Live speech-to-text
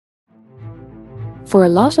For a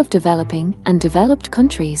lot of developing and developed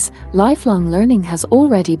countries, lifelong learning has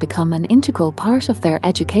already become an integral part of their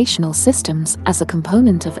educational systems as a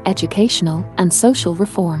component of educational and social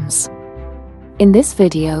reforms. In this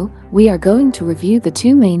video, we are going to review the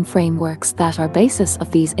two main frameworks that are basis of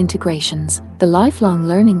these integrations, the Lifelong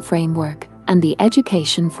Learning Framework and the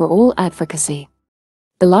Education for All advocacy.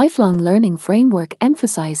 The Lifelong Learning Framework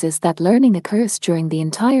emphasizes that learning occurs during the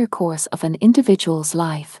entire course of an individual's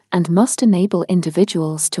life and must enable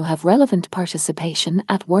individuals to have relevant participation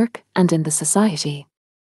at work and in the society.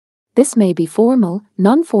 This may be formal,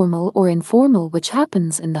 non-formal or informal, which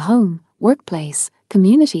happens in the home, workplace,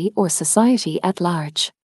 community or society at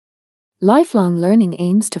large. Lifelong learning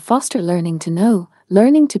aims to foster learning to know,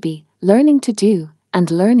 learning to be, learning to do,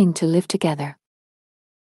 and learning to live together.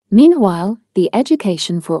 Meanwhile, the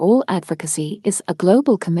Education for All advocacy is a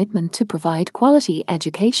global commitment to provide quality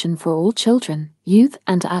education for all children, youth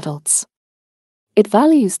and adults. It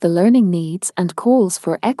values the learning needs and calls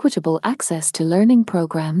for equitable access to learning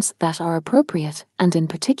programs that are appropriate and, in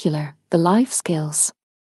particular, the life skills.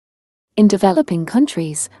 In developing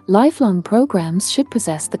countries, lifelong programs should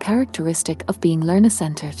possess the characteristic of being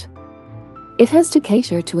learner-centered. It has to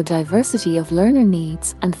cater to a diversity of learner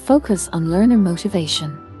needs and focus on learner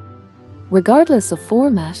motivation. Regardless of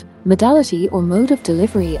format, modality or mode of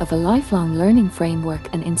delivery of a lifelong learning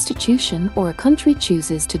framework an institution or a country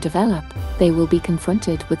chooses to develop, they will be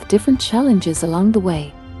confronted with different challenges along the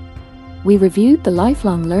way. We reviewed the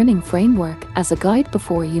Lifelong Learning Framework as a guide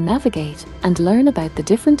before you navigate and learn about the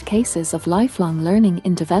different cases of lifelong learning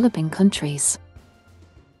in developing countries.